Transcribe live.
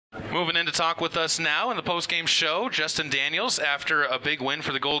Moving in to talk with us now in the postgame show, Justin Daniels, after a big win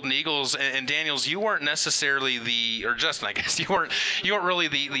for the Golden Eagles. And Daniels, you weren't necessarily Justin, I guess, you weren't really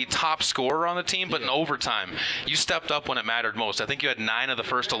the top scorer on the team, but in overtime, you stepped up when it mattered most. I think you had 9 of the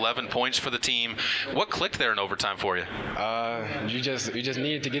first 11 points for the team. What clicked there in overtime for you? You just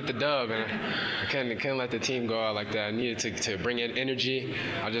needed to get the dub, and I couldn't let the team go out like that. I needed to bring in energy.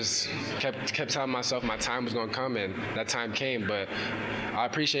 I just kept telling myself my time was going to come, and that time came. But I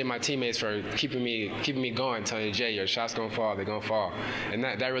appreciate my teammates for keeping me going, telling me, Jay, your shot's gonna fall, they're gonna fall, and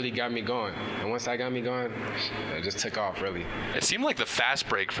that really got me going. And once that got me going, it just took off really. It seemed like the fast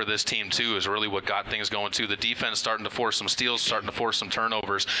break for this team too is really what got things going too. The defense starting to force some steals, starting to force some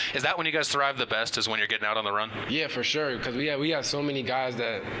turnovers. Is that when you guys thrive the best? Is when you're getting out on the run? Yeah, for sure. Because we have so many guys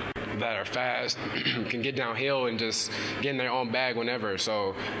that are fast, can get downhill and just get in their own bag whenever.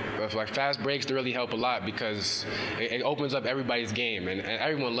 So like fast breaks to really help a lot because it opens up everybody's game, and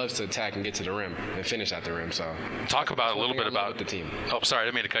everyone loves to attack and get to the rim and finish at the rim. So talk about a little bit about the team. Oh, sorry, I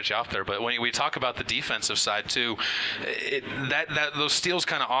didn't mean to cut you off there, but when we talk about the defensive side too, those steals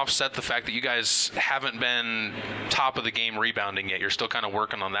kind of offset the fact that you guys haven't been top of the game rebounding yet. You're still kind of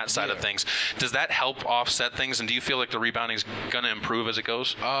working on that side of things. Does that help offset things, and do you feel like the rebounding is going to improve as it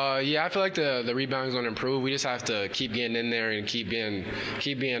goes? Yeah, I feel like the rebounding is going to improve. We just have to keep getting in there and keep being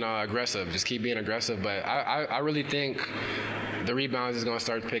aggressive. Just keep being aggressive. But I really think the rebounds is going to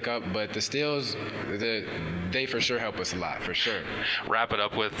start to pick up, but the steals, they for sure help us a lot, for sure. Wrap it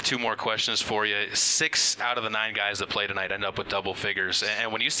up with 2 more questions for you. 6 out of the 9 guys that play tonight end up with double figures.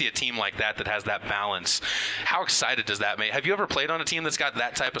 And when you see a team like that has that balance, how excited does that make? Have you ever played on a team that's got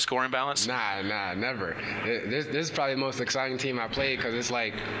that type of scoring balance? Nah, never. This is probably the most exciting team I played because it's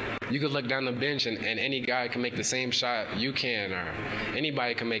like you could look down the bench and any guy can make the same shot you can, or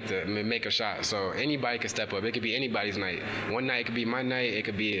anybody can make a shot. So anybody can step up. It could be anybody's night. One night it could be my night. It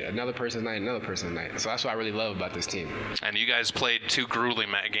could be another person's night, another person's night. So that's what I really love about this team. And you guys played 2 grueling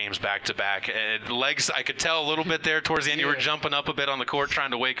games back to back. Legs, I could tell a little bit there towards the end. You were jumping up a bit on the court,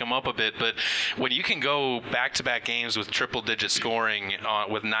 trying to wake them up a bit. But when you can go back to back games with triple-digit scoring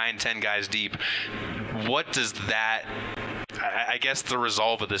with 9-10 guys deep, what does that? I guess the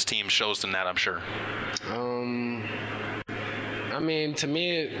resolve of this team shows in that, I'm sure. I mean, to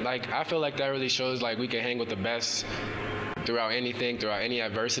me, like, I feel like that really shows like we can hang with the best throughout anything, throughout any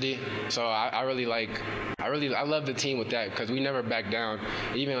adversity. So I love the team with that because we never back down.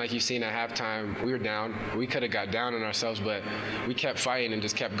 Even like you've seen at halftime, we were down. We could have got down on ourselves, but we kept fighting and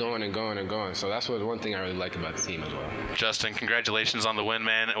just kept going and going and going. So that's one thing I really like about the team as well. Justin, congratulations on the win,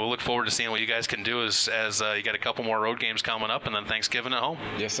 man. We'll look forward to seeing what you guys can do as you got a couple more road games coming up and then Thanksgiving at home.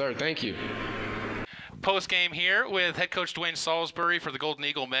 Yes, sir. Thank you. Post-game here with head coach DeWayne Saulsberry for the Golden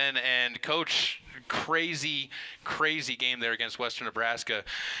Eagle men. And Coach, crazy game there against Western Nebraska.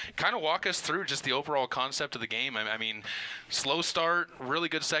 Kind of walk us through just the overall concept of the game. I mean, slow start, really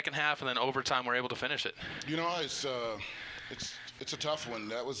good second half, and then overtime we're able to finish it. You know, it's a tough one.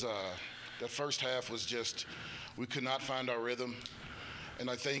 That first half was just, we could not find our rhythm. And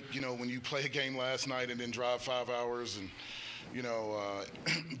I think, you know, when you play a game last night and then drive 5 hours and, you know,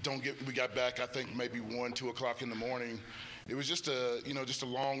 we got back, I think maybe 1, 2 o'clock in the morning. It was just a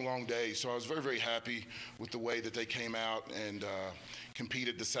long day. So I was very, very happy with the way that they came out and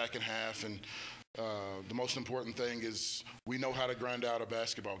competed the second half. And the most important thing is we know how to grind out a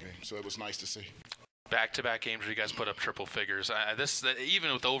basketball game. So it was nice to see. Back-to-back games where you guys put up triple figures.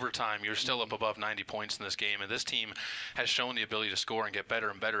 Even with overtime, you're still up above 90 points in this game, and this team has shown the ability to score and get better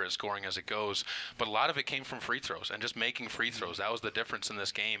and better at scoring as it goes. But a lot of it came from free throws and just making free throws. That was the difference in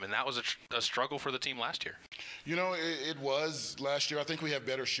this game, and that was a struggle for the team last year. You know, it was last year. I think we have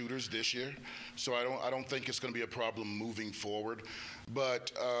better shooters this year, so I don't think it's going to be a problem moving forward.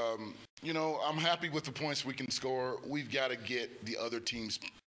 But you know, I'm happy with the points we can score. We've got to get the other teams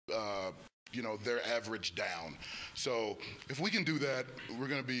you know, their average down. So if we can do that, we're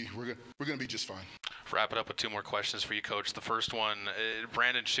gonna be just fine. Wrap it up with 2 more questions for you, Coach. The first one,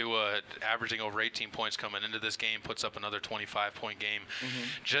 Brandon Shua averaging over 18 points coming into this game, puts up another 25-point game.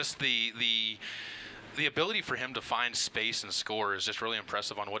 Just the ability for him to find space and score is just really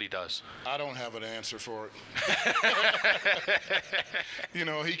impressive on what he does. I don't have an answer for it. You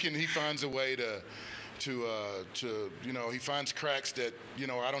know, he finds a way to you know, he finds cracks that, you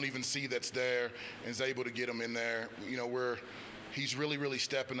know, I don't even see that's there and is able to get them in there. You know, he's really, really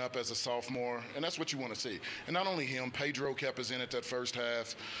stepping up as a sophomore, and that's what you want to see. And not only him, Pedro kept us in it that first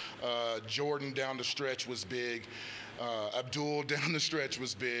half. Jordan down the stretch was big. Abdul down the stretch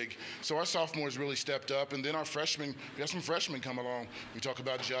was big. So our sophomores really stepped up. And then our freshmen, we got some freshmen come along. We talk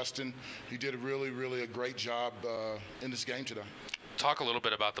about Justin. He did a really, really a great job in this game today. talk a little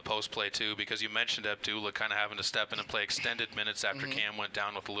bit about the post play too, because you mentioned Abdullah kind of having to step in and play extended minutes after Cam went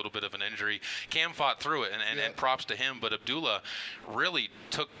down with a little bit of an injury. Cam fought through it, and props to him, but Abdullah really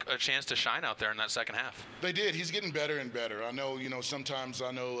took a chance to shine out there in that second half. They did. He's getting better and better. I know, sometimes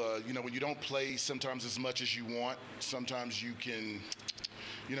when you don't play sometimes as much as you want, sometimes you can,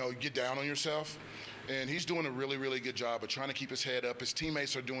 get down on yourself. And he's doing a really, really good job of trying to keep his head up. His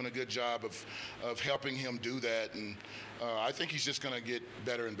teammates are doing a good job of helping him do that. And I think he's just going to get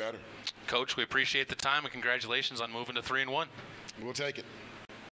better and better. Coach, we appreciate the time, and congratulations on moving to 3-1. We'll take it.